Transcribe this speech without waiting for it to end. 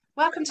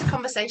Welcome to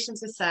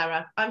Conversations with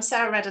Sarah. I'm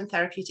Sarah Redden,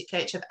 therapeutic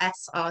coach of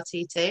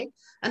SRTT,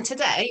 and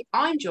today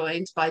I'm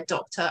joined by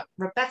Dr.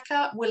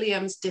 Rebecca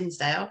Williams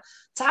Dinsdale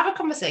to have a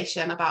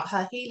conversation about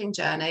her healing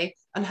journey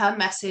and her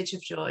message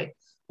of joy.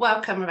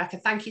 Welcome, Rebecca.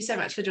 Thank you so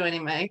much for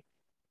joining me.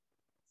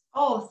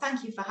 Oh,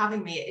 thank you for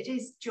having me. It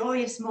is a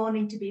joyous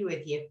morning to be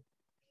with you.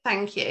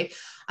 Thank you.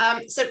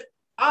 So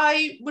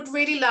I would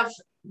really love,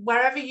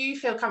 wherever you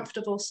feel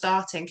comfortable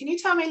starting, can you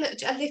tell me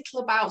a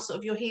little about sort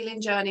of your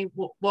healing journey,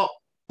 what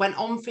went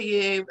on for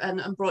you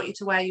and brought you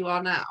to where you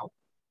are now?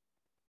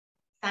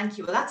 Thank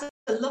you. Well, that's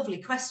a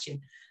lovely question.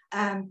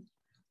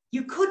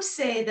 You could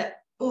say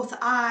that both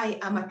I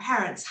and my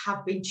parents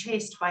have been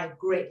chased by a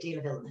great deal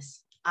of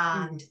illness,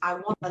 and I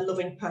want a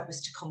loving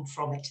purpose to come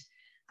from it.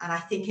 And I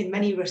think in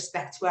many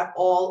respects, we're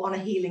all on a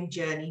healing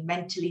journey,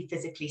 mentally,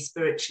 physically,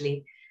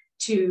 spiritually,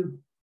 to,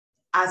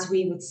 as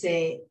we would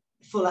say,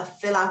 fill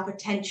our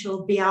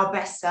potential, be our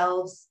best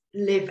selves,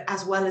 live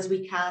as well as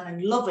we can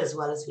and love as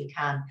well as we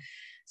can.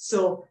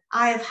 So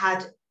I have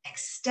had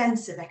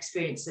extensive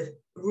experience of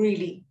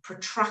really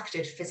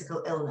protracted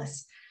physical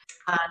illness.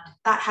 And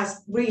that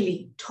has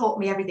really taught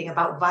me everything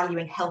about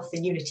valuing health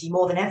and unity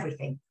more than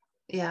everything.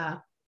 Yeah.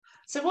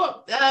 So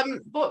what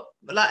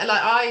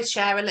I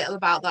share a little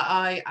about that.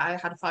 I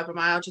had a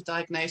fibromyalgia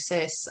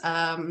diagnosis,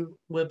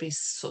 will be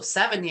sort of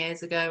 7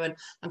 years ago,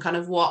 and kind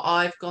of what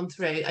I've gone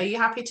through. Are you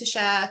happy to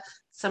share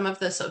some of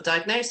the sort of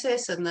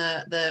diagnosis and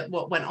the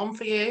what went on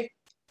for you?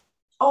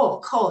 Oh,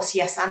 of course,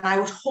 yes. And I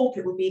would hope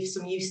it would be of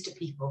some use to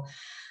people.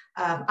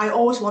 I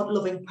always want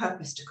loving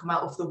purpose to come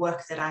out of the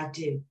work that I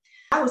do.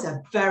 I was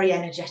a very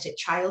energetic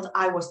child.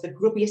 I was the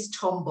grubbiest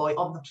tomboy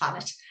on the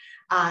planet,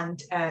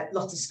 and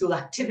lots of school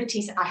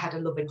activities. I had a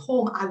loving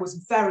home. I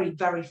was very,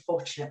 very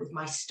fortunate with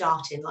my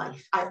start in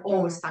life. I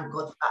always thank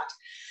God for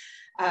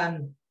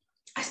that.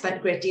 I spent a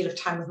great deal of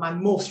time with my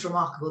most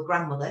remarkable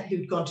grandmother,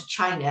 who'd gone to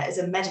China as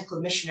a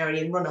medical missionary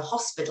and run a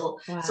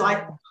hospital. Wow. So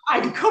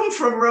I'd come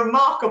from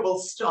remarkable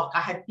stock. I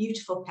had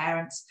beautiful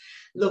parents,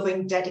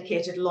 loving,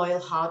 dedicated,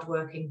 loyal,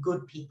 hardworking,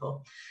 good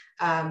people.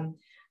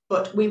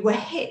 But we were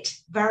hit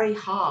very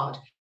hard,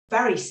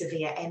 very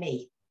severe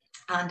ME.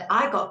 And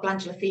I got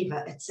glandular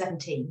fever at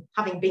 17,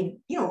 having been,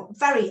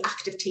 very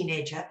active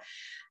teenager,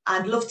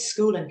 and loved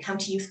school and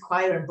county youth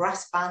choir and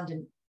brass band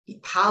and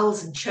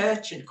pals and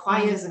church and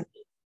choirs and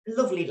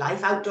lovely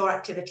life, outdoor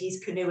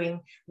activities, canoeing,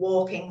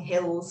 walking,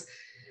 hills.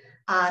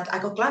 And I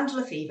got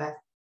glandular fever,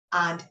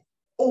 and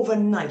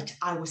overnight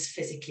I was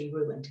physically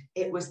ruined.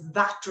 It was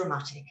that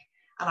dramatic.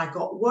 And I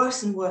got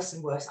worse and worse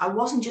and worse. I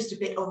wasn't just a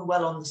bit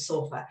unwell on the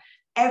sofa.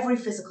 Every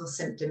physical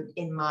symptom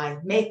in my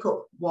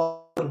makeup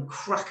was going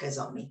crackers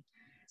on me.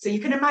 So you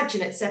can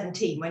imagine at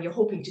 17, when you're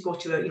hoping to go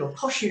to a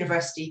posh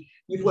university,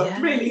 you've worked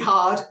really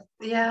hard,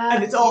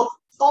 and it's all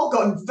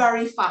gone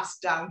very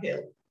fast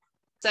downhill.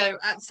 So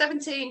at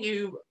 17,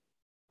 you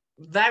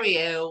very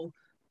ill,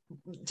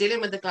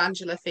 dealing with the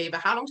glandular fever.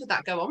 How long did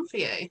that go on for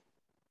you?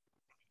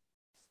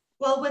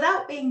 Well,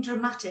 without being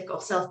dramatic or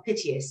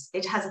self-piteous,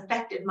 it has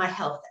affected my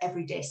health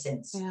every day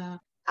since. Yeah.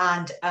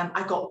 And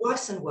I got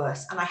worse and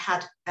worse, and I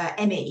had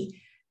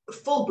ME,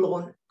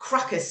 full-blown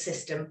crackers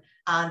system,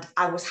 and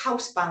I was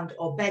housebound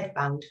or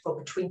bedbound for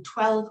between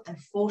 12 and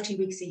 40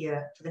 weeks a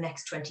year for the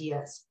next 20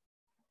 years.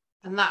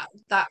 And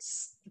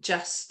that's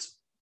just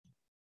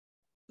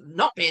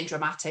not being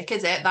dramatic,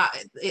 is it? That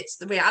it's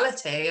the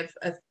reality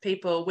of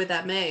people with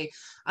ME.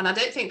 And I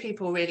don't think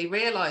people really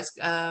realise,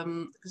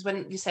 because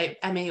when you say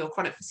ME or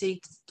chronic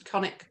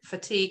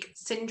fatigue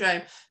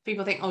syndrome,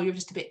 people think, oh, you're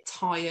just a bit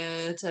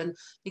tired and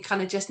you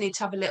kind of just need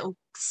to have a little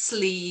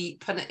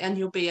sleep and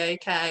you'll be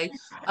okay.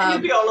 You'll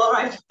be all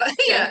right.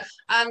 Yeah.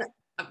 And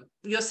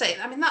you're saying,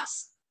 I mean,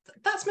 that's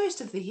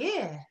most of the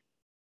year.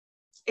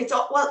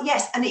 Well,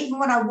 yes, and even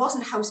when I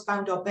wasn't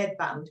housebound or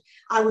bedbound,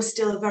 I was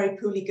still a very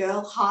poorly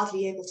girl,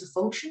 hardly able to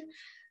function.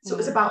 So it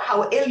was about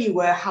how ill you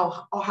were,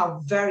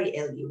 how very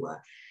ill you were.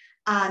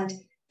 And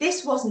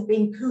this wasn't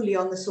being poorly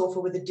on the sofa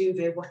with a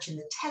duvet watching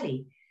the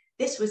telly.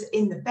 This was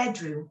in the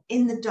bedroom,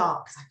 in the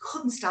dark, because I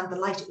couldn't stand the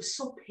light. It was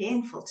so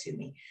painful to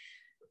me.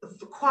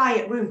 A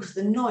quiet room, because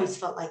the noise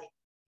felt like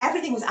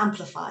everything was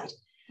amplified.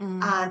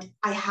 And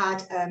I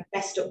had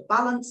messed up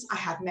balance. I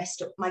had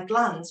messed up, my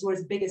glands were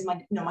as big as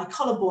my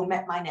collarbone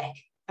met my neck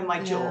and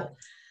my jaw.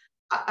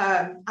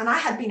 And I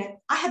had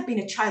been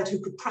a child who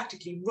could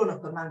practically run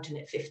up a mountain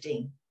at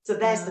 15. So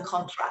there's the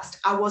contrast.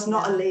 I was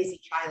not a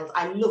lazy child.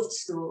 I loved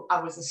school. I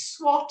was a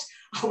SWAT.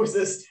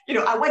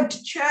 I went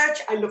to church.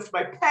 I loved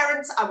my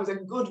parents. I was a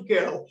good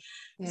girl.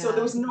 So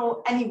there was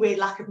no anyway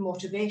lack of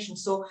motivation.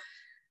 So,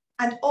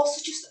 and also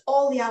just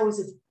all the hours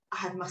of, I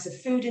had massive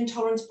food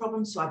intolerance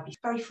problems, so I'd be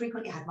very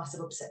frequently, I had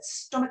massive upset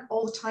stomach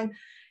all the time.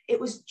 It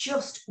was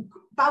just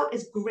about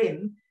as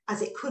grim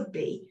as it could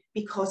be,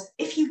 because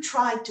if you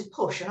tried to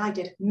push, and I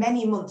did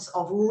many months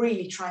of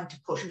really trying to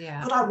push,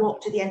 could I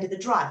walk to the end of the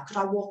drive? Could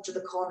I walk to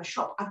the corner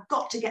shop? I've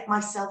got to get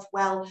myself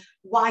well.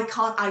 Why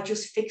can't I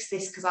just fix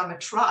this because I'm a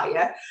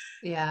trier?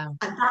 Yeah.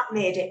 And that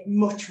made it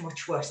much,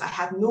 much worse. I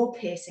had no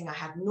pacing. I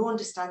had no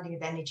understanding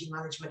of energy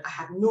management. I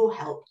had no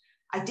help.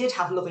 I did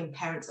have loving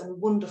parents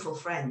and wonderful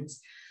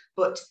friends,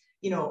 but,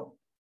 you know,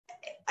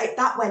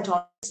 that went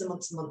on for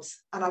months and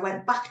months. And I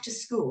went back to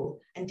school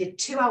and did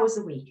 2 hours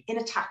a week in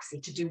a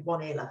taxi to do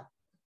one A level,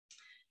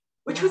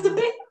 which was a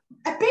bit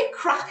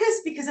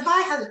crackers, because if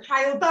I had a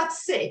child that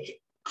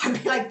sick,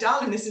 I'd be like,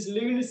 darling, this is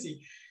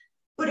lunacy.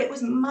 But it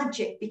was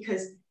magic,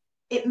 because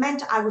it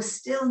meant I was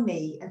still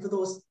me. And for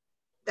those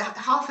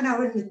half an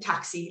hour in the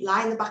taxi,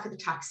 lie in the back of the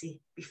taxi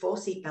before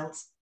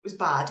seatbelts, was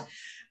bad.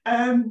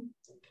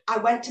 I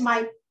went to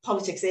my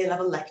politics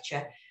A-level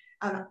lecture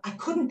and I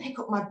couldn't pick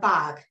up my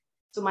bag.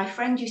 So my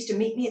friend used to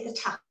meet me at the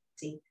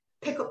taxi,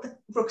 pick up the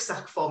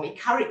rucksack for me,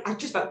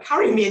 just about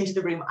carry me into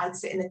the room. I'd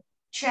sit in the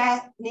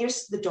chair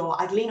nearest to the door,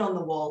 I'd lean on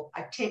the wall,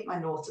 I'd take my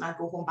notes, and I'd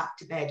go home back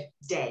to bed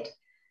dead.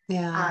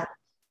 Yeah. And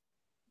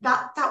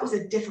that was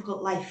a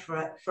difficult life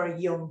for a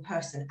young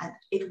person, and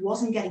it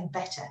wasn't getting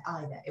better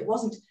either. It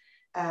wasn't,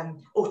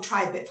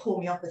 try a bit of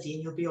homeopathy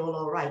and you'll be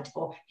all right,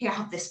 or here,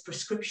 have this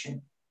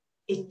prescription.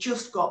 It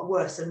just got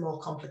worse and more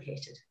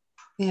complicated.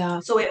 Yeah.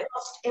 So it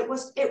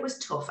was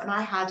tough, and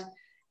I had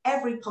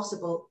every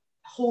possible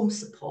home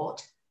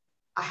support.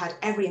 I had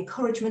every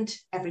encouragement,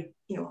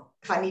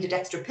 if I needed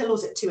extra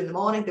pillows at 2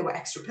 a.m, there were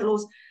extra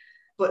pillows.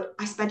 But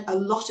I spent a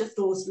lot of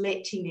those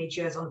late teenage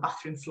years on the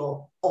bathroom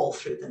floor all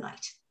through the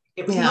night.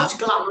 It was not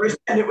glamorous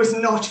and it was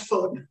not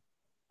fun.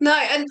 No,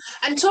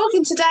 and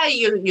talking today,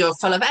 you're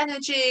full of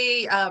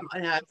energy. I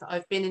know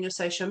I've been in your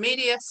social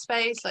media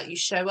space. Like, you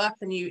show up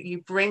and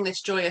you bring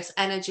this joyous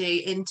energy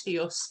into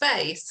your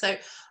space. So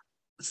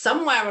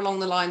somewhere along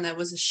the line there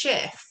was a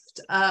shift.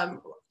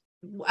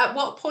 At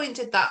what point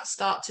did that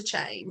start to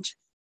change?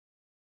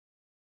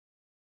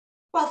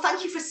 Well,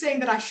 thank you for saying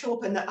that I show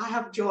up and that I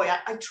have joy.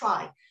 I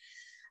try.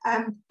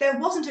 There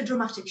wasn't a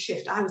dramatic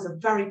shift. I was a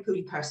very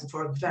poorly person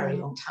for a very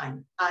long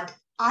time. And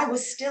I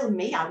was still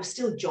me. I was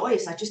still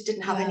joyous. I just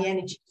didn't have any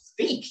energy to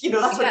speak.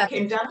 That's what it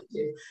came down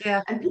to.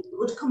 Yeah. And people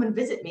would come and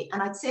visit me.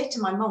 And I'd say to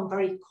my mum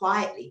very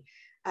quietly,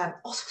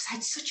 also because I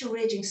had such a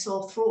raging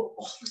sore throat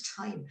all the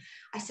time,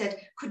 I said,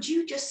 could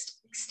you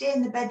just stay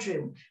in the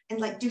bedroom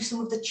and do some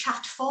of the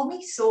chat for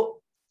me?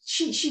 So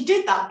she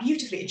did that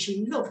beautifully, and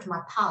she loved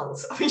my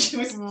pals. I mean, she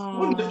was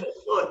wonderful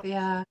fun.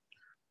 Yeah.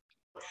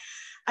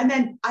 And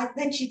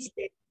then she'd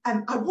say,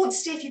 I won't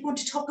stay if you're going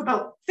to talk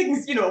about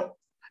things,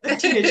 the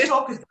teenage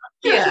talkers.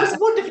 She was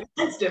wonderfully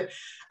sensitive.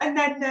 And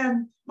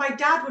then my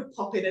dad would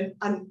pop in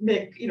and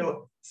make,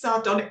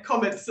 sardonic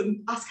comments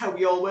and ask how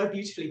we all were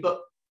beautifully. But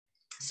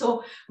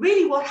so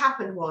really what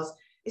happened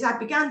is I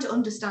began to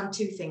understand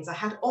two things. I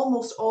had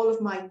almost all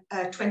of my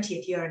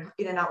 20th year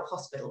in and out of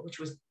hospital, which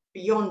was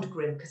beyond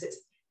grim, because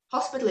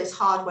hospital is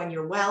hard when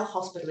you're well.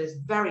 Hospital is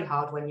very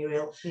hard when you're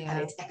ill.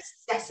 And it's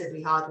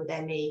excessively hard with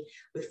ME,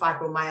 with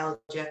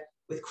fibromyalgia,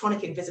 with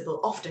chronic invisible,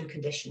 often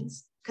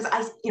conditions. Because I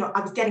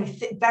was getting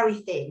very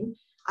thin.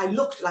 I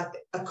looked like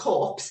a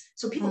corpse,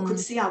 so people could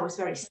see I was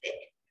very sick.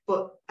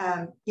 But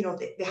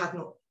they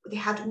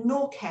had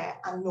no care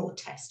and no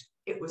test.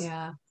 It was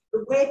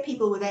the way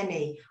people with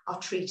ME are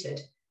treated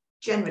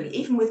generally,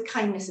 even with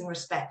kindness and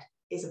respect,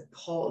 is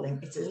appalling.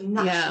 It's a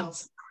national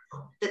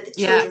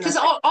because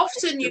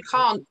often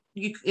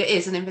it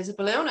is an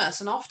invisible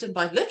illness, and often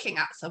by looking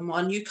at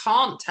someone you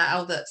can't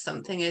tell that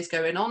something is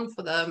going on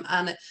for them,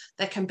 and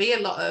there can be a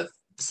lot of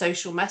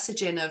social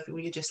messaging of, well,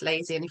 you're just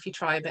lazy, and if you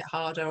try a bit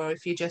harder, or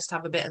if you just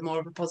have a bit more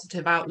of a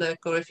positive outlook,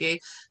 or if you,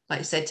 like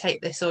you said,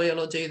 take this oil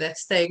or do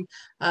this thing,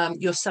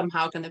 you're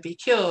somehow going to be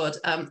cured.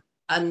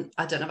 And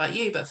I don't know about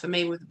you, but for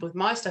me with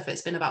my stuff,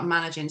 it's been about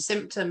managing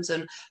symptoms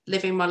and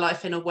living my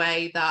life in a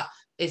way that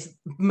is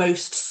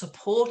most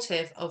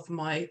supportive of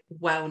my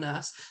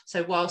wellness.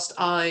 So whilst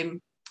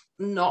I'm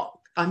not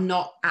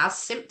as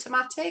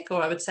symptomatic,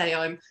 or I would say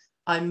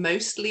I'm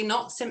mostly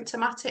not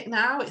symptomatic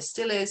now, it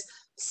still is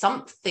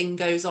something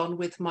goes on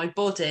with my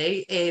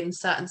body in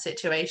certain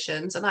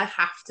situations, and I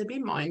have to be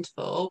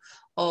mindful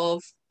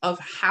of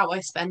how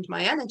I spend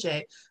my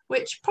energy,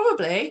 which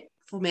probably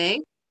for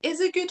me is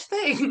a good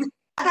thing.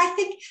 And I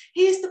think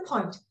here's the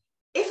point.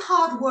 If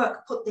hard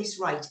work put this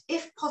right,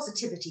 if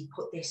positivity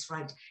put this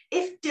right,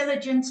 if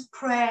diligence,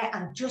 prayer,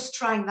 and just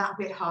trying that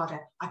bit harder,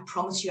 I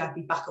promise you I'd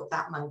be back up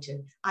that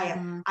mountain.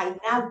 I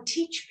now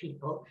teach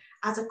people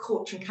as a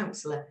coach and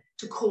counsellor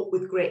to cope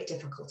with great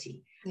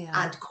difficulty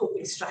and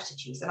coping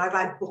strategies. And I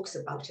write books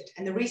about it.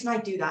 And the reason I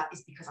do that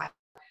is because I have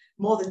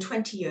more than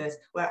 20 years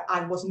where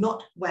I was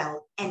not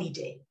well any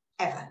day,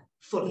 ever,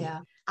 fully.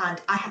 Yeah.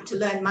 And I had to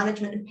learn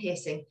management and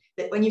pacing.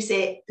 That when you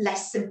say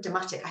less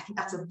symptomatic, I think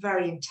that's a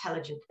very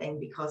intelligent thing,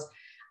 because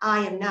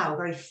I am now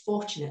very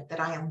fortunate that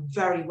I am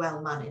very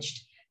well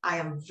managed. I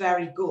am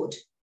very good.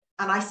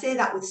 And I say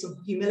that with some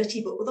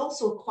humility, but with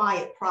also a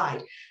quiet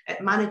pride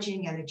at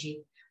managing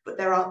energy. But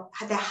there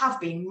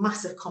have been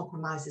massive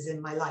compromises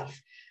in my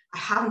life. I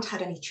haven't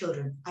had any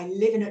children. I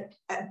live in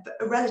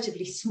a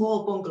relatively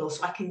small bungalow,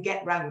 so I can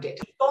get round it.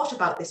 I thought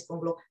about this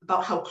bungalow,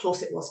 about how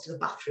close it was to the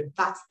bathroom.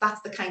 That's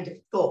the kind of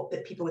thought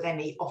that people with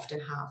ME often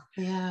have.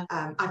 Yeah.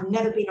 I've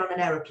never been on an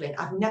aeroplane.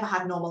 I've never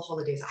had normal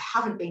holidays. I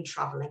haven't been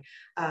traveling.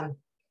 I've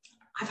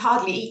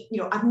hardly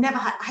eaten, I've never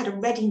had a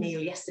ready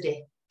meal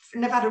yesterday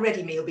never had a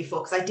ready meal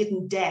before because I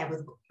didn't dare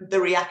with the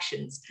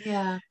reactions.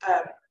 Yeah.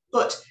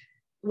 But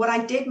what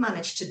I did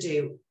manage to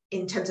do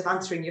in terms of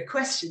answering your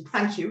question,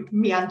 thank you,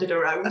 meandered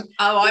around.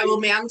 Oh, I will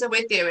meander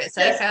with you. It's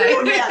yes,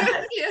 okay.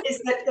 meander, is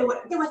that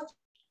there were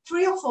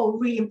 3 or 4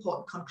 really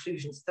important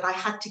conclusions that I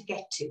had to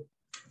get to.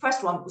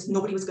 First one was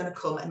nobody was going to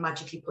come and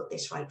magically put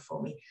this right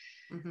for me.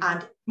 Mm-hmm.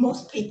 And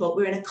most people,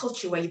 we're in a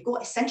culture where you go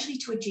essentially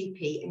to a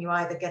GP and you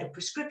either get a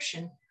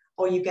prescription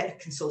or you get a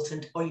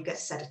consultant or you get a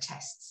set of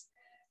tests.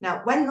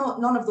 Now, when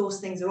none of those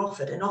things are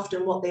offered, and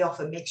often what they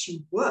offer makes you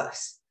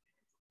worse,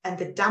 and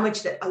the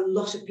damage that a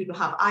lot of people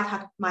have. I've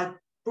had, my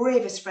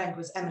bravest friend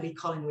was Emily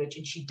Collingridge,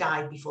 and she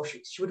died before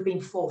she would have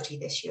been 40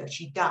 this year.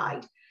 She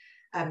died.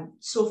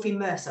 Sophie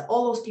Mercer,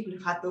 all those people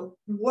who've had the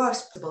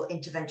worst possible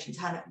interventions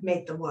had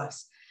made them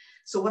worse.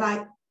 So what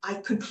I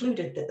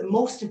concluded that the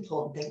most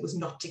important thing was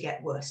not to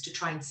get worse, to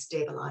try and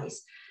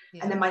stabilize.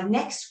 Yeah. And then my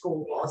next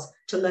goal was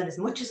to learn as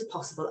much as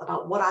possible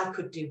about what I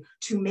could do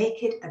to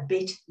make it a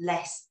bit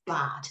less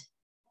bad.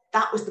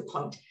 That was the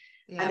point.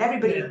 Yeah. And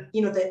everybody,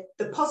 you know,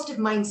 the positive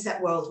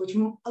mindset world, which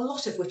a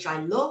lot of which I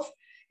love,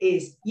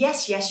 is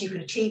yes, you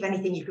can achieve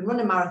anything. You can run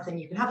a marathon,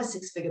 you can have a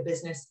 6-figure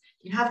business,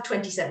 you can have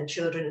 27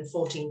 children and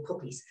 14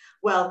 puppies.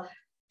 Well,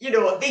 you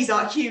know, these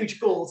are huge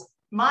goals.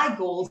 My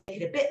goal is to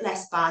make it a bit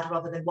less bad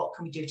rather than what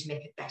can we do to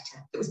make it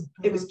better.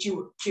 It was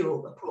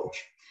dual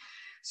approach.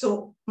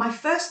 So my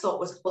first thought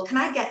was, well, can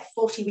I get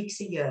 40 weeks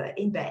a year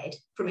in bed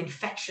from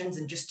infections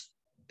and just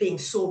being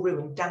so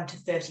ruined down to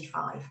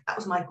 35? That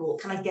was my goal.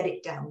 Can I get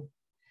it down?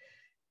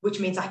 Which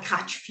means I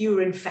catch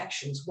fewer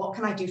infections. What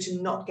can I do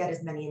to not get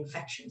as many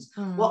infections?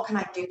 What can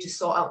I do to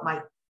sort out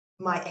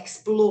my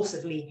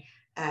explosively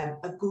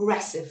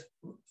aggressive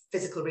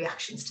physical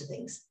reactions to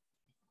things?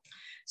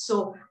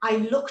 So I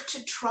look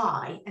to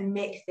try and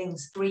make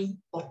things 3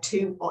 or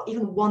 2 or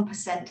even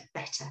 1%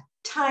 better.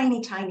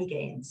 Tiny, tiny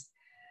gains.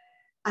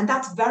 And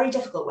that's very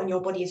difficult when your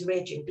body is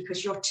raging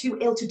because you're too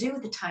ill to do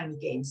the tiny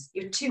gains.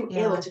 You're too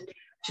ill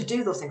to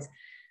do those things.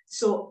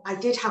 So I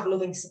did have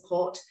loving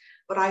support,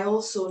 but I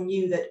also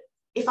knew that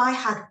if I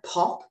had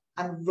pop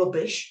and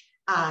rubbish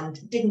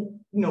and didn't,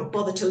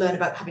 bother to learn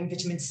about having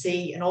vitamin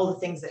C and all the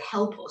things that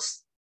help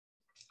us,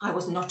 I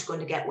was not going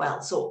to get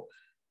well. So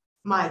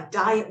my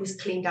diet was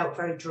cleaned out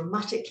very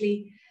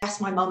dramatically. I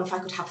asked my mum if I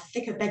could have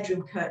thicker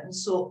bedroom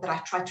curtains so that I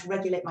tried to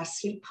regulate my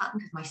sleep pattern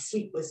because my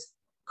sleep was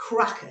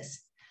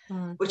crackers,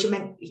 which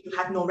meant you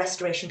had no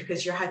restoration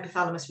because your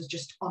hypothalamus was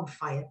just on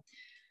fire.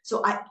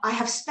 So I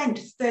have spent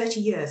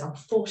 30 years, I'm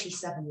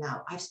 47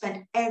 now, I've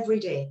spent every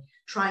day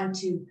trying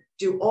to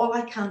do all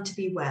I can to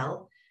be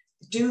well,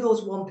 do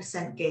those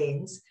 1%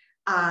 gains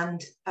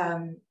and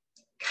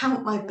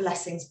count my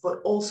blessings, but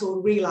also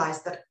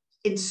realize that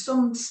in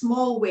some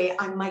small way,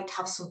 I might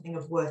have something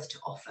of worth to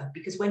offer.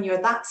 Because when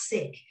you're that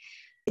sick,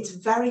 it's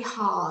very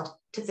hard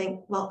to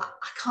think, well,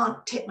 I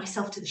can't take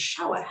myself to the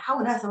shower. How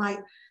on earth am I?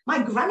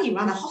 My granny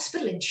ran a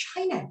hospital in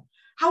China.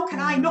 How can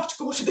I not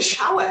go to the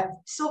shower?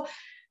 So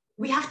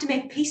we have to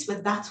make peace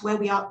with that's where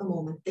we are at the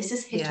moment. This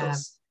has hit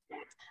us.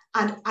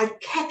 And I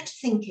kept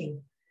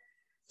thinking,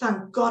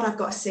 thank God I've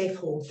got a safe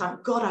home.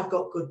 Thank God I've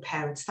got good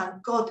parents.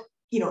 Thank God,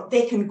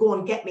 they can go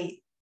and get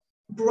me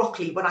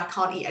broccoli when I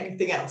can't eat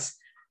anything else.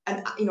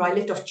 And, I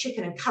lived off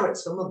chicken and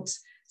carrots for months.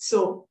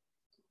 So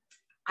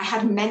I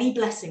had many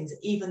blessings,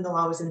 even though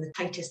I was in the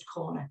tightest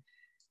corner.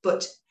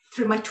 But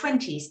through my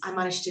 20s, I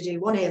managed to do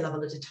 1 A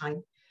level at a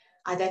time.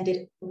 I then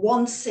did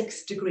 1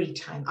 6th degree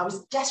time. I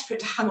was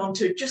desperate to hang on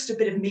to just a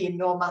bit of me and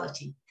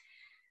normality.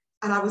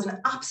 And I was an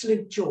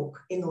absolute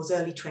joke in those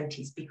early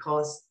 20s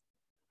because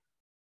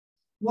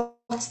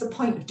what's the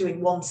point of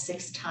doing 1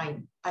 6th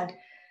time? And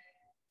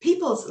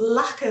people's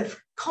lack of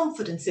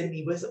confidence in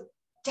me was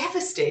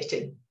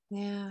devastating.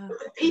 Yeah.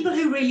 The people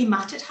who really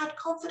mattered had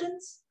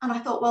confidence. And I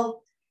thought,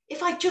 well,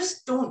 if I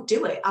just don't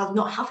do it, I'll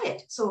not have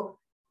it. So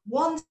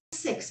 1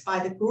 6th, by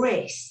the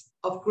grace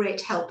of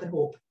great help and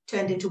hope,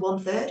 turned into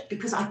 1/3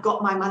 because I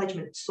got my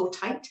management so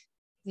tight.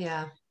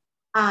 Yeah.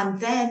 And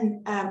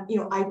then,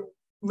 I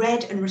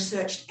read and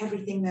researched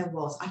everything there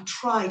was. I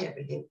tried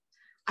everything.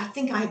 I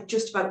think I have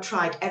just about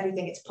tried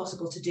everything it's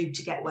possible to do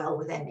to get well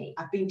with ME.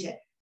 I've been to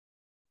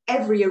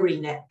every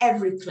arena,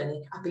 every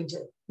clinic. I've been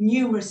to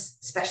numerous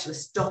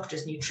specialists,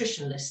 doctors,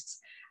 nutritionalists.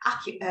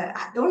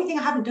 The only thing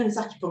I haven't done is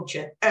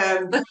acupuncture.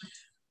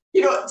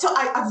 So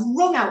I've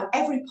wrung out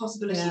every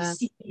possibility of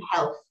seeking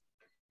health.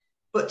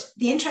 But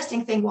the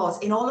interesting thing was,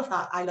 in all of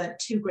that, I learned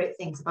 2 great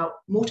things about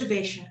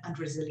motivation and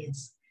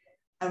resilience.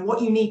 And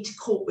what you need to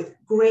cope with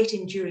great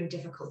enduring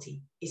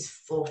difficulty is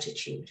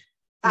fortitude.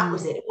 That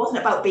was it. It wasn't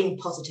about being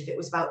positive. It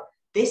was about,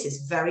 this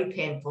is very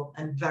painful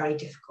and very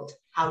difficult.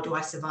 How do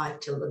I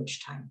survive till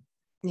lunchtime?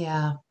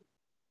 Yeah.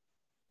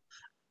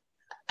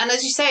 And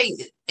as you say,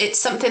 it's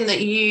something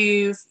that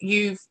you've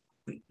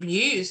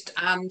used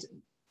and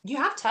you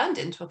have turned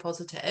into a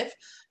positive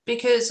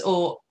because,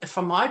 or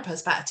from my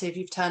perspective,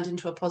 you've turned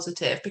into a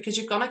positive because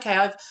you've gone, okay,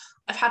 I've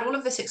had all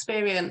of this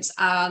experience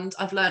and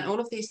I've learned all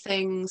of these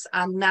things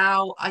and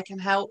now I can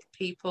help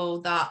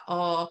people that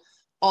are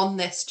on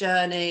this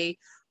journey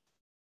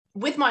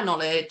with my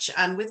knowledge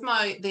and with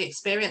the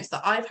experience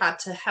that I've had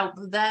to help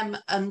them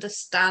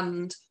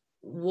understand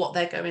what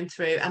they're going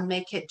through and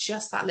make it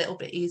just that little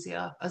bit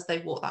easier as they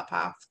walk that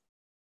path.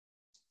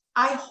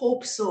 I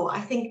hope so. I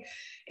think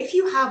if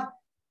you have,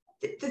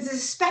 there's a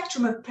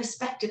spectrum of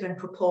perspective and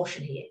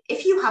proportion here.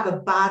 If you have a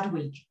bad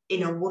week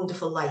in a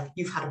wonderful life,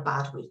 you've had a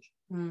bad week.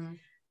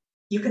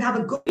 You can have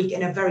a good week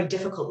in a very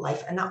difficult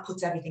life, and that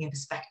puts everything in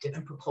perspective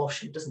and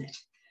proportion, doesn't it?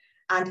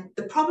 And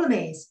the problem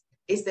is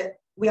that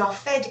we are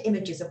fed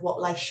images of what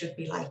life should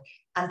be like.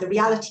 And the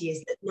reality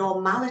is that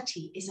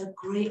normality is a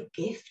great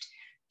gift.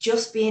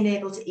 Just being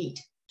able to eat,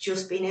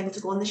 just being able to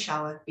go in the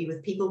shower, be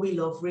with people we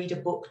love, read a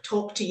book,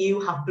 talk to you,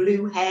 have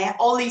blue hair,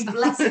 all these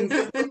blessings.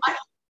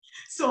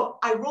 So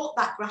I wrote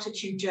that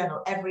gratitude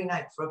journal every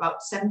night for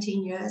about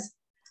 17 years.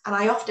 And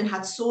I often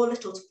had so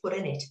little to put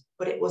in it,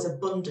 but it was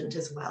abundant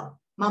as well.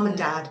 Mum and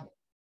Dad,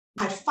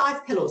 I had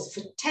 5 pillows.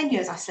 For 10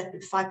 years, I slept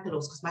with 5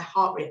 pillows because my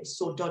heart rate was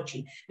so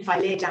dodgy. If I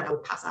lay down, I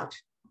would pass out.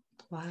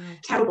 Wow.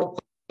 Terrible.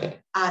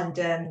 And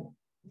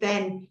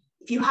then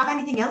if you have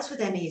anything else with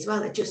ME as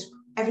well,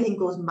 everything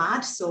goes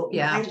mad. So I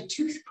had a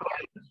tooth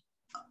problem.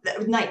 That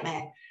was a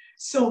nightmare.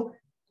 So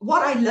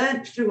what I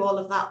learned through all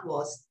of that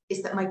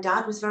is that my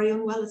dad was very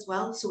unwell as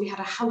well. So we had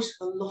a house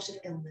with a lot of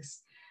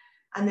illness.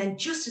 And then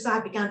just as I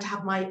began to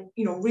have my,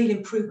 real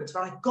improvements,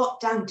 where I got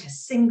down to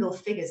single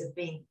figures of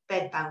being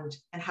bedbound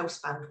and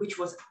housebound, which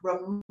was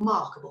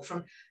remarkable,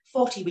 from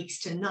 40 weeks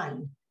to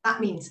 9.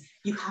 That means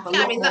you have a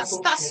lot more.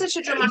 That's such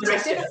a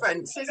dramatic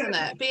difference, isn't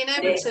it? Being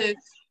able to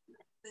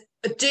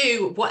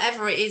do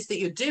whatever it is that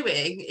you're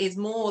doing is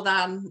more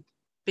than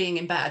being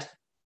in bed.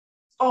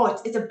 Oh,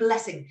 it's a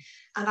blessing.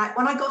 And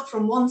when I got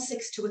from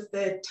 1/6 to a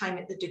third time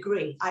at the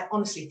degree, I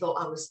honestly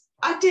thought I was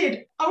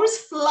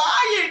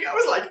flying. I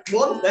was like,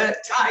 1/3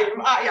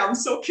 time, I am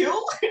so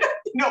cool,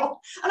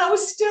 and I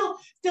was still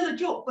a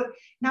joke. But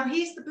now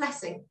here's the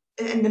blessing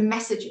and the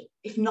message,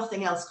 if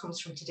nothing else, comes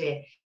from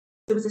today.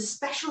 There was a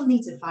special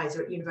needs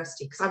advisor at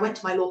university, because I went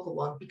to my local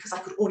one because I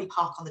could only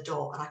park on the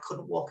door and I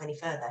couldn't walk any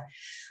further.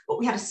 But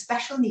we had a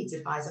special needs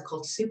advisor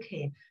called Sue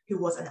Kane, who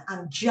was an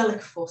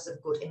angelic force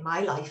of good in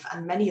my life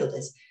and many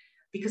others,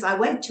 because I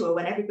went to her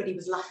when everybody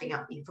was laughing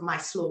at me for my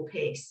slow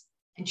pace,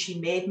 and she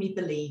made me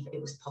believe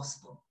it was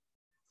possible.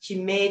 She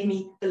made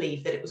me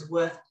believe that it was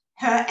worth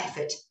her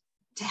effort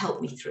to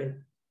help me through.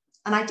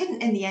 And I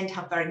didn't in the end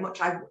have very much.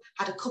 I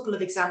had a couple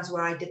of exams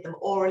where I did them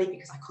orally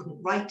because I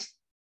couldn't write.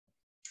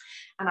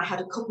 And I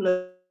had a couple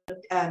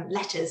of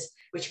letters,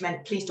 which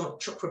meant, please don't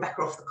chuck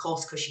Rebecca off the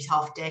course because she's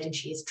half dead and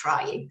she is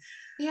trying.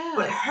 Yeah.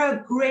 But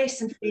her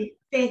grace and faith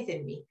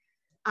in me.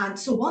 And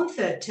so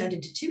 1/3 turned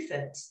into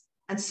 2/3.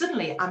 And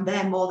suddenly I'm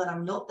there more than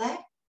I'm not there.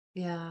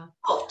 Yeah.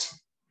 But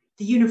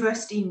the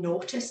university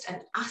noticed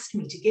and asked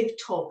me to give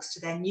talks to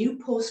their new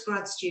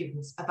postgrad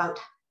students about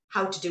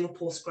how to do a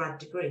postgrad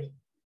degree.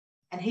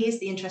 And here's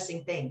the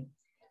interesting thing,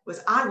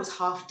 was I was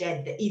half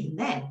dead even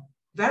then,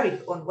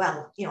 very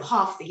unwell,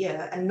 half the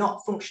year, and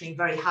not functioning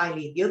very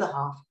highly the other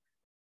half.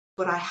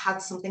 But I had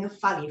something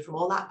of value from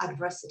all that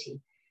adversity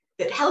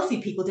that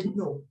healthy people didn't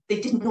know. They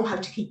didn't know how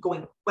to keep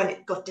going when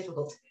it got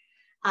difficult.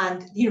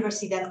 And the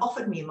university then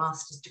offered me a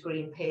master's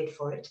degree and paid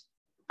for it.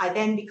 I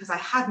then, because I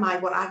had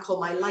what I call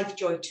my life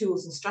joy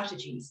tools and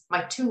strategies,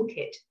 my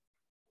toolkit,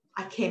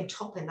 I came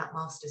top in that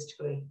master's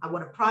degree. I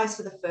won a prize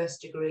for the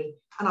first degree,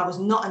 and I was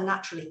not a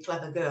naturally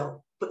clever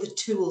girl, but the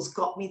tools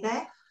got me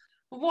there.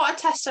 What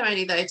a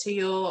testimony, though, to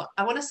your,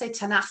 I want to say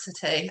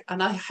tenacity,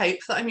 and I hope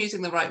that I'm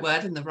using the right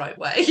word in the right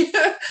way,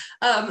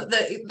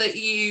 that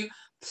you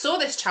saw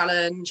this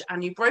challenge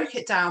and you broke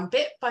it down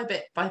bit by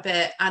bit by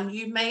bit, and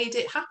you made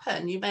it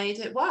happen. You made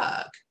it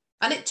work.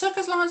 And it took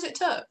as long as it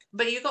took,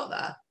 but you got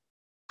there.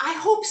 I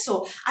hope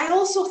so. I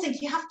also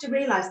think you have to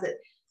realise that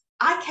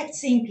I kept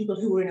seeing people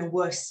who were in a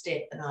worse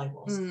state than I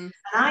was. And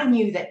I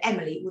knew that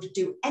Emily would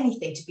do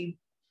anything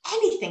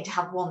to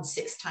have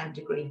 1/6 time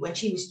degree when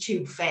she was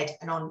tube fed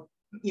and on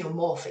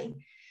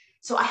morphine.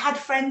 So I had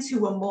friends who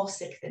were more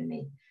sick than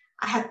me.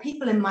 I had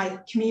people in my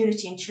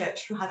community and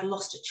church who had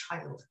lost a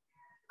child.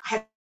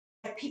 I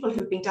had people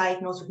who'd been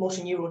diagnosed with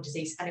motor neuron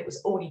disease, and it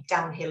was only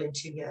downhill in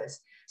 2 years.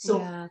 So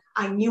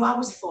I knew I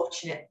was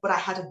fortunate, but I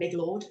had a big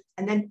load.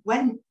 And then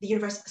when the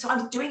university, so I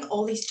was doing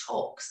all these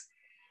talks,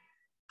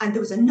 and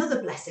there was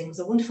another blessing. There was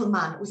a wonderful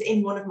man that was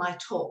in one of my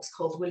talks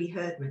called Willie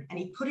Herdman, and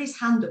he put his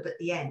hand up at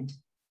the end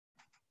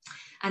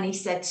and he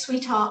said,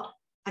 "Sweetheart,"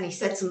 and he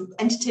said some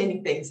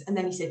entertaining things. And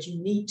then he said,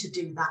 "You need to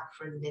do that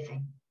for a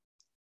living."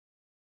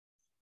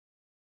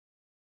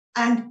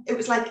 And it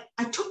was like,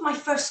 I took my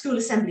first school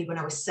assembly when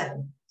I was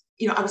 7.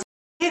 I was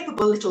a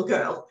capable little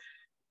girl.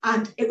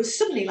 And it was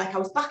suddenly like I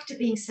was back to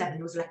being 7.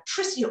 There was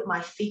electricity up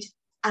my feet.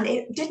 And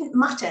it didn't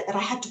matter that I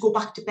had to go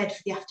back to bed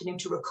for the afternoon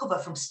to recover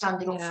from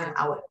standing up for an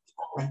hour.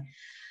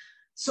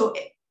 So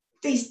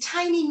these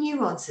tiny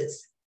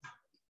nuances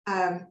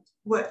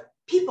where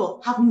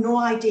people have no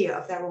idea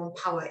of their own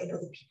power in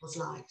other people's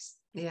lives.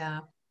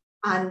 Yeah.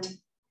 And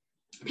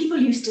people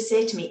used to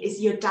say to me, "Is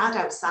your dad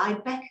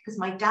outside, Beck?" Because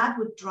my dad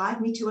would drive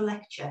me to a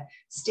lecture,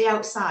 stay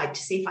outside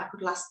to see if I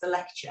could last the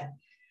lecture.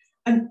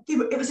 And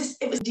it was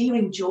a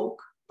endearing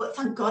joke, but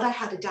thank God I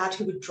had a dad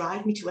who would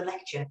drive me to a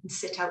lecture and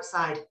sit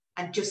outside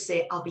and just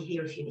say, I'll be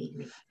here if you need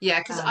me. Yeah,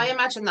 because I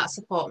imagine that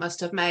support must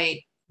have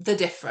made the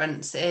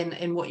difference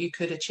in what you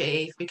could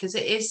achieve, because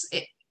it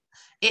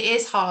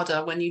is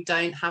harder when you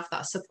don't have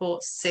that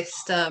support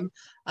system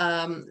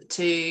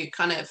to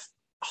kind of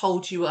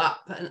hold you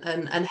up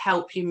and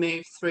help you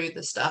move through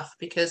the stuff.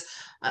 Because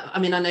I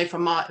mean, I know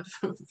from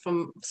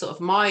from sort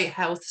of my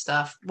health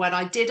stuff, when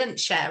I didn't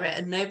share it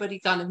and nobody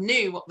kind of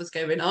knew what was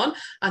going on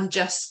and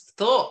just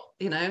thought,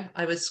 you know,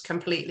 I was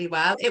completely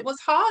well, it was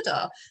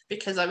harder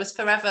because I was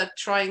forever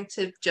trying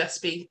to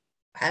just be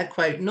air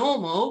quote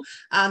normal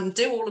and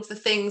do all of the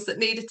things that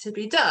needed to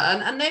be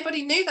done, and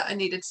nobody knew that I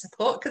needed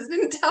support because I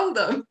didn't tell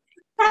them.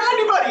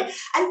 Anybody.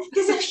 And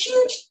there's a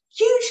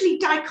hugely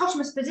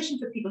dichotomous position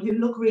for people who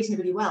look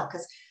reasonably well,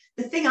 because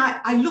the thing,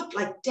 I looked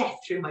like death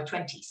through my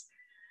 20s,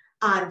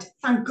 and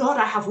thank God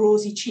I have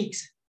rosy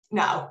cheeks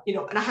now, you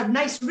know, and I have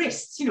nice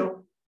wrists, you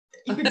know,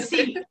 you can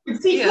see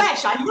yeah.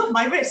 Flesh. I love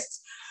my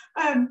wrists.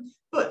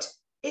 But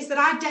is that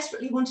I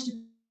desperately wanted to be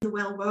in the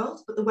well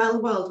world, but the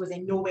well world was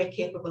in no way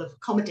capable of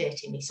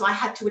accommodating me. So I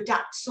had to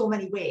adapt so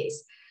many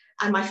ways.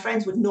 And my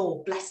friends would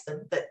know, bless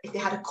them, that if they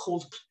had a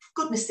cold,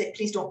 for goodness sake,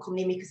 please don't come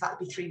near me, because that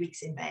would be 3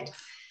 weeks in bed.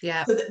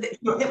 Yeah. So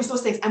there was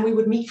those things. And we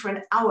would meet for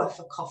an hour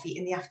for coffee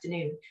in the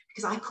afternoon,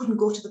 because I couldn't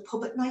go to the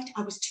pub at night.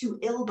 I was too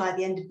ill by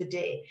the end of the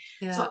day.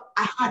 Yeah. So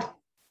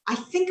I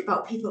think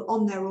about people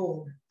on their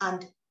own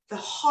and the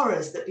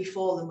horrors that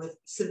befall them with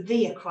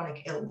severe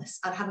chronic illness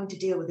and having to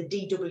deal with a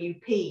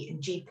DWP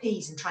and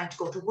GPs and trying to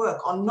go to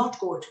work or not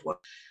go to work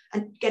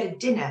and get a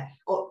dinner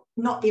or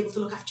not be able to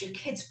look after your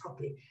kids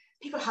properly.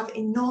 People have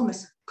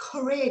enormous,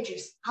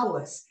 courageous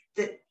hours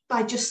that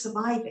by just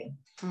surviving.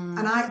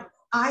 And I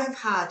have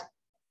had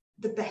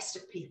the best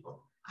of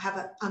people.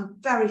 I'm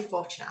very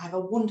fortunate. I have a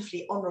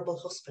wonderfully honourable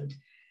husband.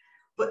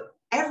 But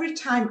every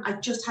time I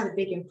just had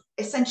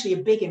essentially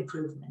a big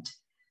improvement,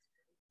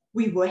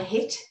 we were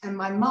hit, and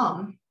my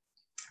mum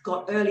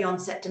got early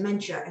onset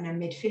dementia in her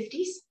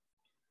mid-50s.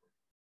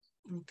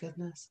 Oh,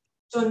 goodness.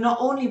 So not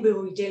only were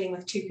we dealing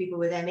with 2 people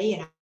with ME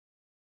in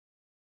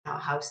our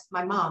house,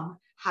 my mum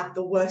had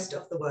the worst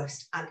of the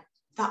worst, and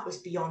that was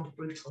beyond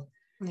brutal.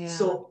 Yeah.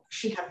 So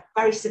she had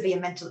very severe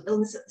mental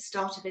illness at the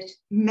start of it,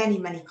 many,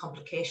 many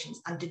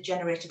complications, and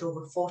degenerated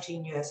over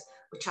 14 years,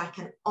 which I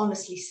can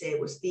honestly say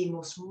was the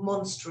most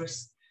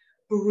monstrous,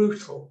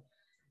 brutal,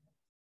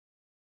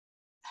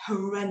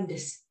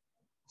 horrendous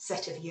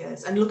set of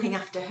years, and looking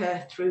after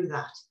her through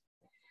that.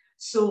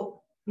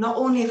 So not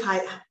only have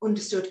I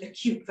understood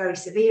acute, very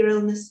severe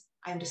illness,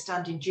 I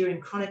understand enduring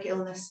chronic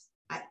illness.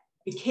 I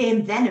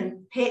became then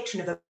a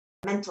patron of a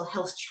mental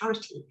health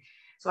charity.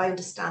 So I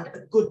understand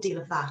a good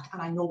deal of that,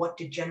 and I know what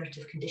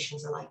degenerative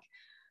conditions are like.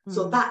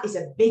 So that is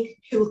a big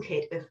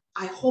toolkit of,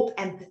 I hope,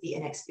 empathy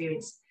and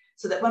experience,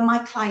 so that when my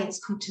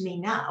clients come to me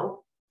now,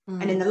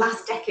 and in the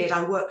last decade,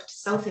 I worked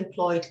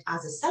self-employed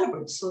as a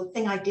celebrant. So the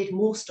thing I did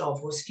most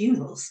of was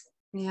funerals.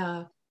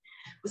 Yeah.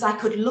 Was I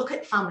could look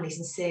at families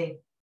and say,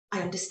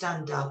 I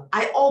understand, darling.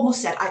 I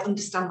almost said, I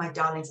understand, my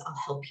darlings, I'll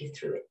help you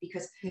through it.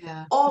 Because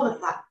all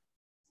of that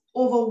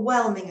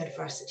overwhelming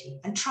adversity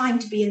and trying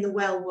to be in the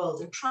well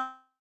world and trying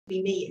to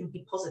be me and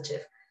be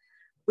positive,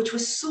 which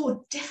was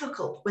so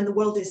difficult when the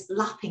world is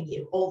lapping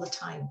you all the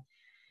time,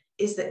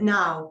 is that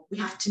now we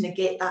have to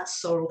negate that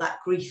sorrow, that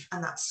grief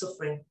and that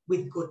suffering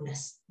with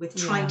goodness, with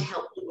trying to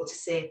help people to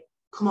say,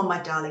 come on,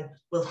 my darling,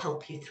 we'll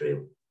help you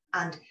through.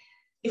 And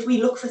if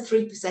we look for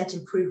 3%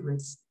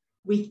 improvements,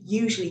 we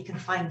usually can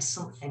find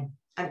something.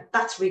 And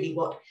that's really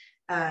what,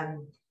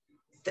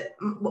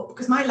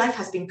 because my life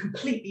has been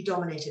completely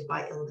dominated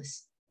by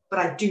illness, but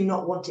I do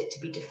not want it to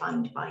be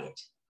defined by it.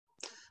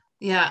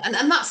 Yeah, and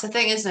that's the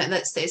thing, isn't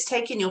it? It's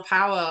taking your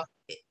power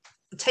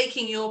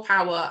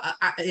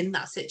in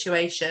that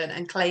situation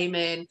and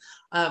claiming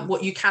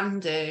what you can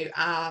do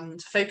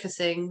and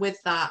focusing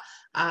with that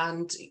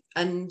and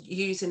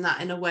using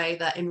that in a way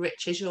that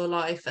enriches your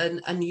life,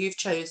 and you've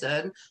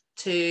chosen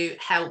to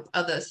help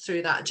others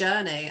through that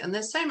journey. And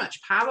there's so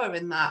much power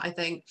in that. I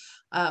think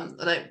part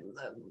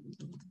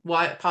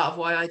of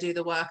why I do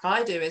the work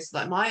I do is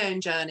like my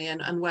own journey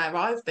and where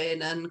I've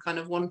been, and kind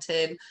of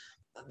wanting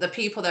the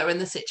people that are in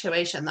the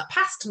situation that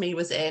past me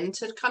was in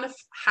to kind of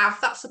have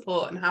that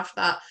support and have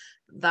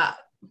that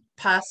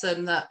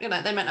person that, you know,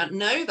 they might not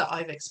know that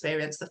I've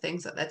experienced the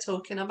things that they're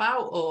talking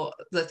about or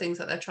the things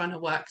that they're trying to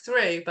work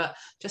through, but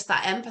just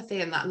that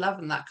empathy and that love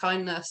and that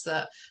kindness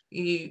that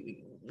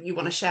you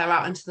want to share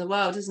out into the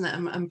world, isn't it?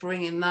 And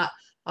bringing that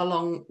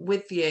along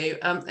with you,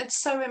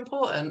 it's so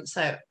important.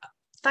 So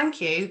thank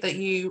you that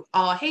you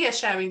are here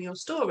sharing your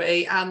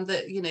story, and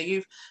that, you know,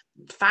 you've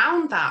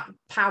found that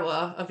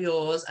power of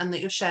yours and that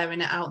you're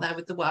sharing it out there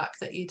with the work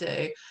that you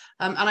do.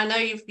 And I know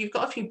you've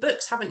got a few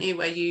books, haven't you,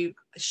 where you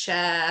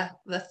share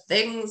the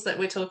things that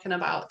we're talking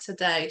about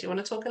today. Do you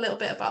want to talk a little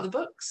bit about the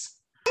books?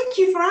 Thank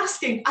you for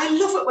asking. I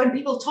love it when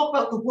people talk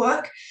about the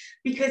work,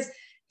 because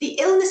the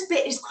illness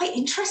bit is quite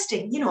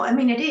interesting. You know, I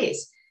mean, it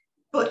is.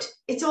 but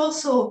it's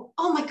also,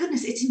 oh my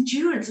goodness, it's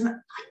endurance. And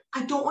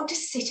I don't want to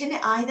sit in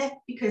it either,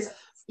 because,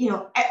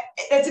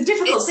 it's a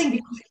difficult thing,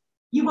 because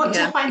you want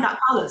to find that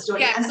balance, don't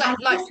you? And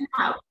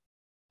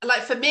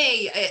like for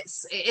me,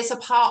 it's a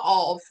part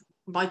of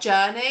my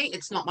journey.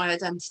 It's not my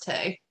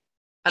identity.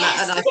 And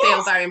I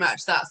feel very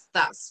much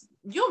that's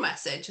your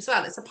message as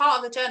well. It's a part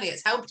of the journey.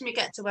 It's helped me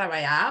get to where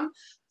I am.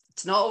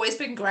 It's not always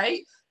been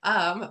great,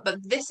 but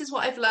this is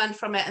what I've learned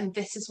from it, and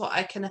this is what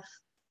I can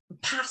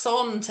pass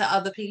on to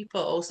other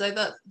people, so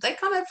that they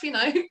kind of,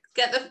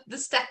 get the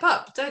step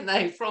up, don't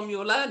they, from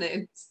your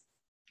learnings.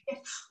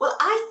 Well,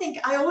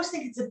 I always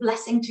think it's a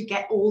blessing to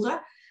get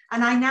older.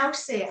 And I now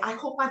say, I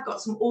hope I've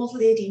got some old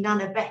lady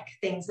Nana Beck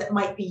things that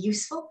might be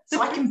useful, so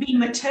I can be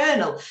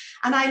maternal.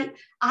 And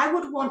I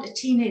would want a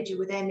teenager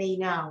with ME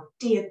now.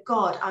 Dear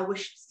God, I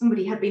wish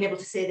somebody had been able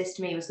to say this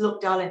to me. It was,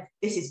 look, darling,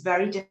 this is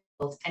very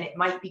difficult, and it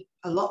might be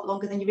a lot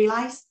longer than you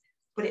realise,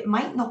 but it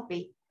might not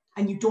be.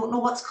 And you don't know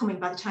what's coming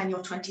by the time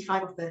you're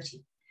 25 or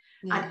 30.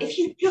 Yeah. And if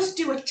you just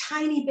do a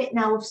tiny bit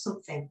now of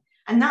something,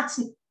 and that's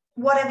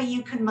whatever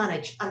you can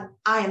manage. And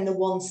I am the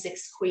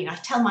 1/6 queen. I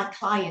tell my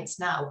clients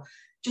now,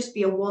 just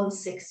be a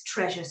 1/6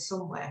 treasure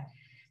somewhere,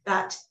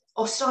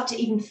 or start to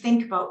even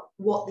think about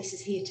what this is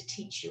here to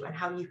teach you and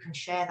how you can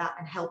share that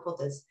and help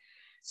others.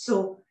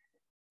 So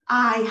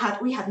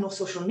we had no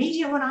social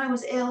media when I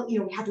was ill.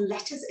 We had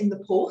letters in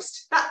the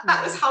post.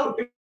 That was how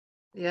it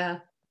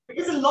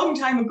was a long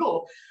time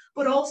ago.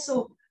 But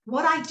also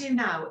what I do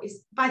now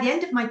is, by the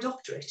end of my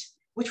doctorate,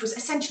 which was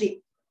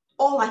essentially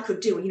all I could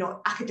do,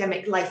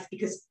 academic life,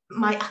 because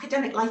my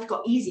academic life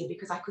got easier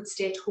because I could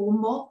stay at home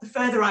more. The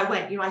further I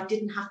went, I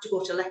didn't have to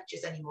go to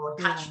lectures anymore and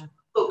catch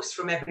books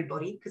from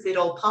everybody, because they'd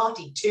all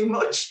partied too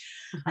much.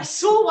 I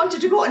so wanted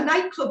to go to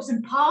nightclubs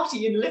and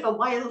party and live a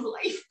wild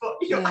life, but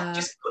I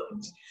just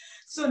couldn't.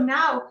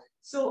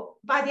 So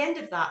by the end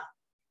of that,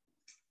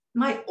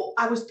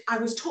 I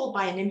was told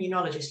by an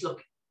immunologist,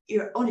 look,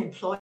 you're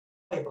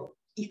unemployable.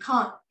 You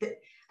can't,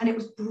 and it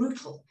was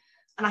brutal.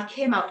 And I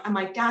came out, and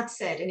my dad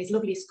said, in his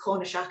loveliest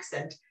Cornish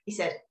accent, he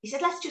said,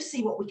 let's just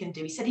see what we can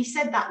do. He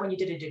said that when you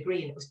did a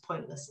degree and it was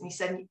pointless. And he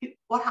said,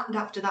 what happened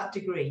after that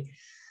degree?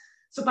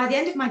 So by the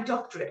end of my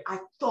doctorate, I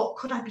thought,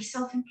 could I be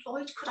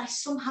self-employed? Could I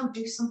somehow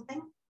do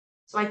something?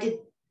 So I did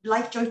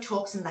LifeJoy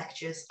talks and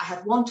lectures. I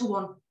had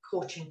one-to-one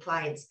coaching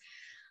clients.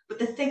 But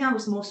the thing I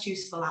was most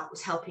useful at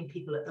was helping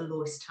people at the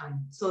lowest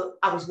time. So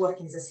I was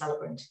working as a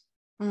celebrant.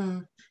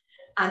 And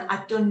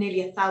I've done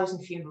nearly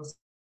 1,000 funerals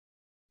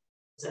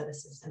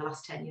services in the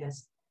last 10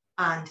 years.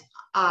 And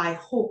I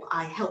hope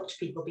I helped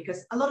people,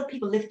 because a lot of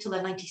people live till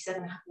they're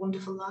 97 and have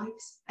wonderful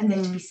lives, and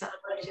they're to be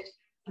celebrated.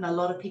 And a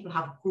lot of people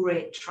have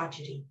great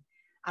tragedy.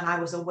 And I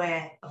was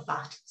aware of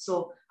that.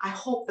 So I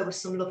hope there was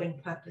some loving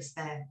purpose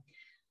there.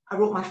 I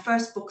wrote my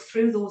first book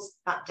through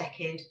that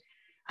decade.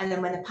 And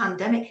then when the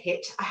pandemic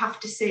hit, I have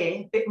to say,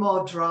 a bit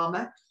more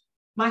drama.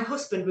 My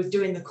husband was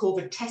doing the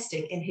COVID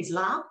testing in his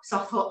lab. So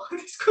I thought,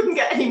 this couldn't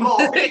get any more.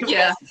 Don't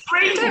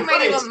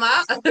really want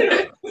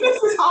that.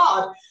 This is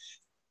hard.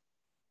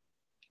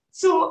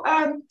 So,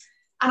 and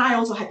I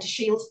also had to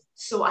shield.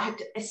 So I had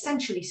to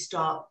essentially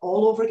start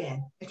all over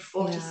again at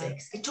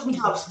 46. It took me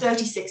till I was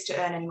 36 to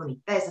earn any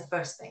money. There's the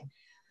first thing.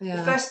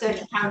 The first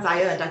 £30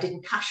 I earned, I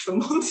didn't cash for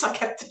months. I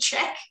kept the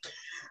check.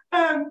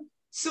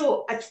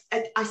 So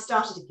I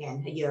started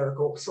again a year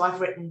ago. So I've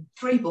written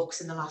 3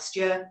 books in the last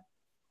year.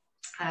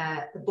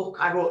 The book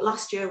I wrote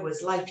last year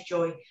was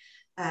LifeJoy,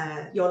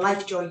 Your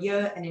LifeJoy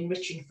Year, an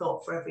enriching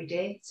thought for every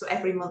day. So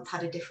every month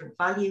had a different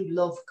value: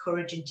 love,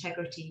 courage,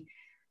 integrity.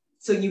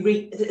 So you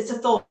read, it's a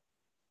thought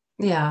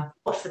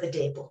for the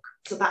day book.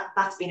 So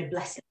that's been a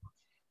blessing.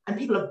 And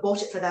people have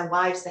bought it for their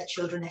wives, their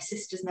children, their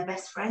sisters, and their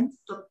best friends.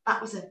 So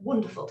that was a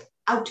wonderful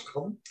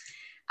outcome.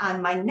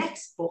 And my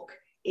next book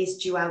is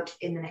due out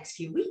in the next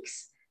few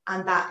weeks.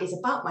 And that is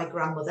about my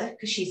grandmother,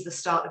 because she's the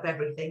start of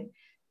everything,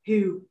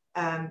 who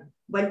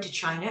went to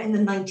China in the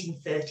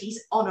 1930s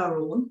on her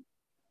own.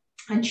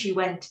 And she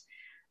went,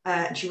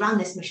 she ran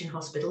this mission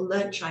hospital,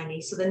 learned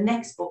Chinese. So the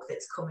next book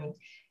that's coming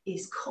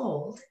is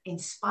called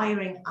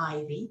Inspiring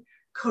Ivy,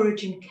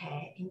 Courage and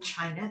Care in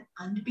China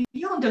and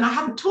Beyond. And I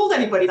haven't told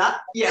anybody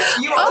that yet.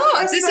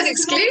 This is an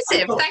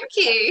exclusive. Thank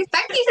you.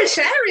 Thank you for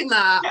sharing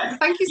that. Yeah.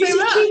 Thank you so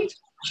much.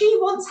 She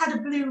once had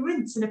a blue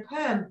rinse and a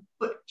perm,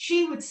 but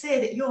she would say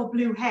that your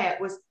blue hair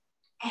was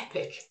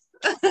epic.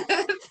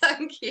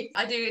 Thank you.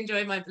 I do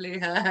enjoy my blue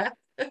hair.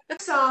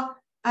 So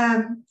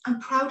I'm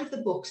proud of the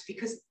books,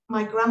 because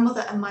my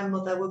grandmother and my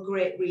mother were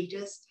great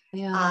readers.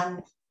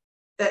 And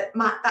that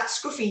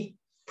scruffy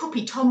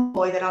puppy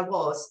tomboy that I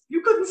was,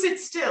 who couldn't sit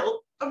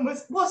still and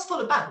was full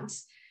of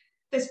bounce.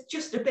 There's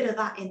just a bit of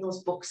that in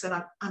those books, and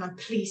I'm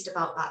pleased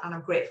about that, and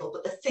I'm grateful.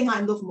 But the thing I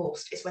love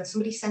most is when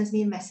somebody sends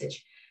me a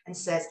message and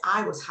says,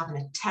 I was having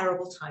a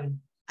terrible time,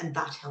 and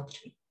that helped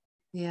me.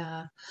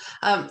 Yeah.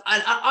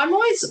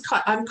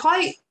 I'm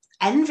quite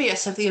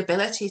envious of the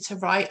ability to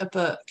write a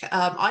book.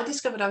 I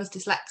discovered I was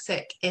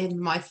dyslexic in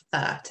my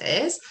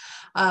 30s.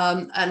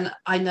 And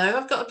I know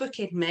I've got a book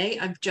in me,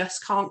 I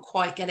just can't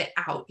quite get it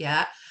out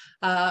yet.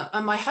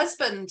 And my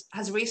husband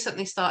has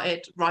recently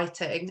started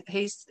writing.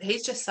 He's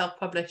just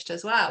self-published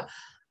as well.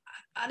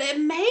 And it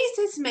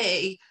amazes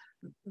me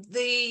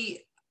the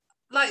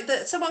like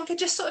that someone could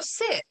just sort of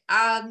sit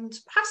and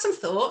have some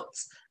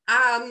thoughts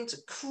and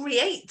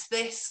create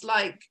this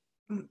like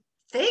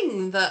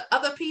thing that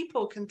other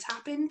people can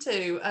tap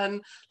into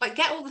and like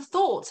get all the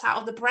thoughts out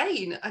of the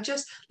brain. I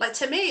just like,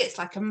 to me it's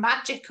like a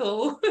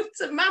magical it's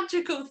a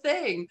magical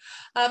thing.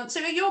 So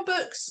your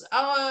books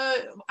are,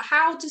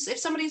 how does, if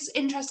somebody's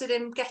interested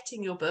in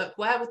getting your book,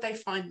 where would they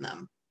find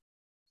them?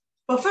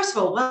 Well, first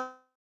of all, well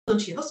done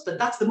to your husband.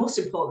 That's the most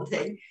important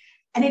thing.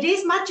 And it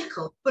is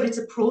magical, but it's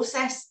a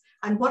process.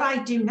 And what I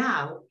do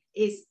now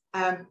is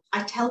I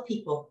tell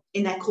people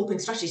in their coping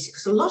strategies,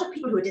 because a lot of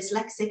people who are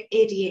dyslexic,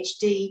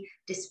 ADHD,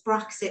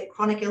 dyspraxic,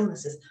 chronic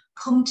illnesses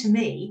come to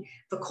me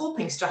for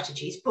coping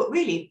strategies, but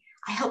really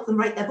I help them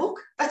write their book.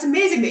 That's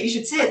amazing that you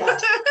should say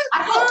that.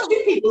 I helped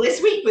 2 people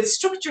this week with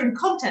structure and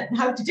content and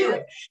how to do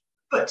it.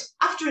 But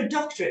after a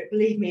doctorate,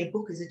 believe me, a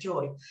book is a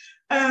joy.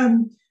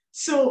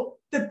 So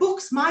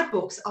my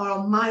books are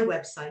on my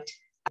website,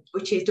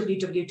 which is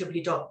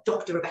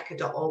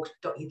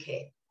www.drrebecca.org.uk.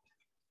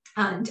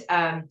 And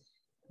I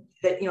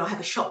have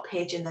a shop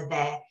page and they're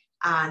there.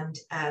 And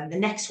the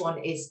next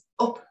one is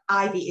up.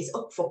 Ivy is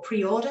up for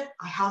pre-order.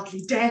 I hardly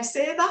dare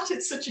say that.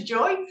 It's such a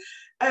joy.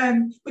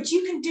 But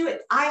you can do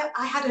it. I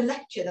had a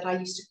lecture that I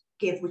used to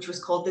give, which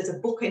was called There's a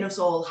Book in Us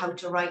All, How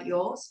to Write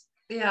Yours.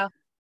 Yeah.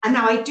 And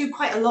now I do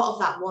quite a lot of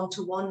that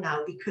one-to-one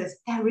now, because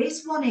there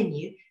is one in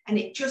you and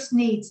it just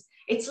needs,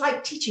 it's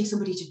like teaching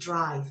somebody to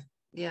drive.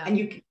 Yeah.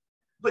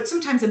 But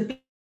sometimes a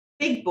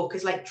big book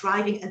is like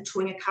driving and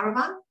towing a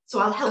caravan. So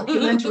I'll help you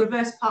learn to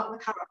reverse park the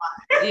caravan.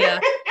 Yeah.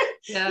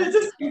 At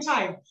the same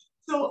time.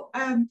 So,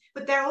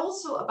 but they're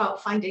also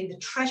about finding the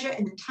treasure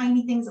in the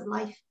tiny things of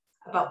life,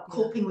 about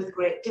coping with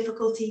great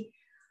difficulty,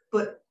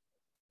 but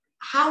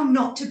how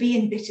not to be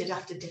embittered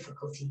after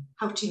difficulty,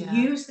 how to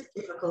use the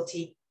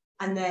difficulty,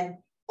 and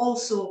then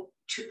also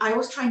I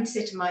always try and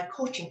say to my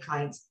coaching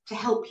clients, to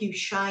help you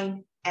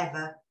shine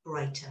ever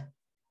brighter.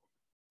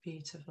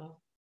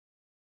 Beautiful.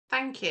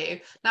 Thank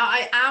you. Now,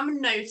 I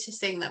am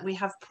noticing that we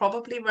have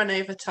probably run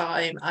over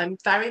time. I'm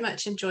very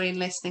much enjoying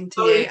listening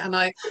to you, and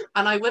I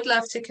would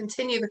love to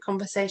continue the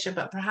conversation,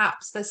 but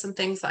perhaps there's some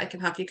things that I can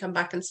have you come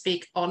back and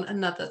speak on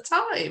another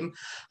time.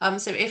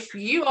 So if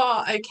you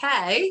are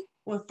okay,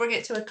 we'll bring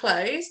it to a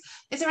close.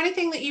 Is there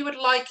anything that you would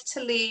like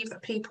to leave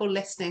people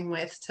listening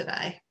with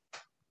today?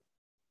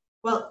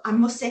 Well, I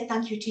must say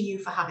thank you to you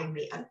for having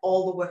me and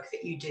all the work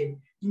that you do.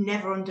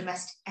 Never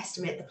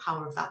underestimate the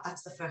power of that.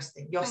 That's the first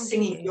thing. You're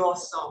singing your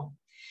song.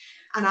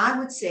 And I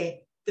would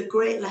say the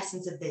great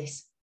lessons of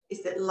this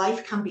is that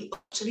life can be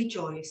utterly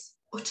joyous,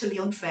 utterly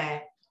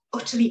unfair,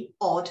 utterly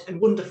odd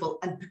and wonderful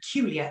and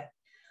peculiar,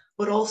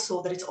 but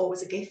also that it's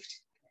always a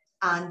gift.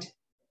 And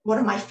one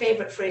of my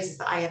favorite phrases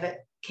that I ever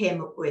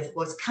came up with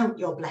was, count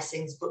your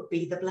blessings, but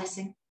be the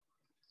blessing.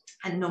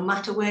 And no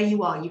matter where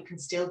you are, you can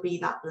still be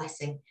that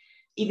blessing,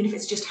 even if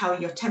it's just how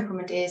your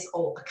temperament is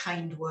or a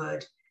kind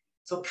word.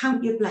 So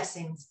count your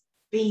blessings,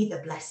 be the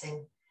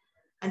blessing,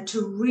 and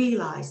to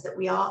realize that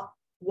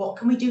what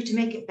can we do to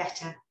make it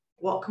better?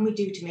 What can we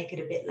do to make it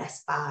a bit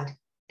less bad?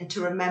 And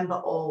to remember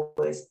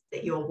always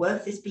that your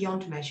worth is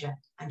beyond measure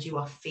and you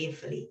are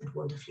fearfully and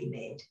wonderfully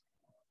made.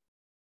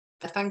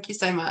 Thank you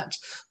so much.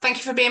 Thank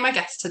you for being my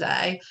guest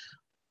today.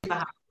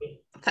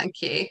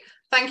 Thank you.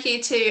 Thank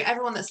you to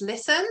everyone that's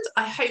listened.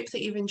 I hope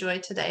that you've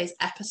enjoyed today's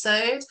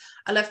episode.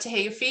 I love to hear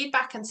your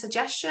feedback and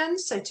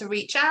suggestions. So to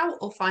reach out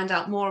or find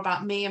out more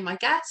about me and my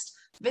guest,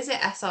 visit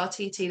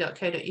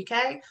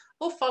srtt.co.uk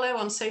or follow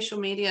on social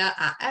media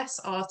at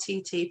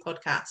SRTT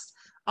Podcast.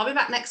 I'll be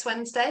back next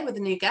Wednesday with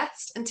a new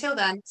guest. Until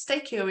then, stay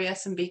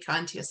curious and be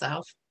kind to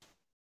yourself.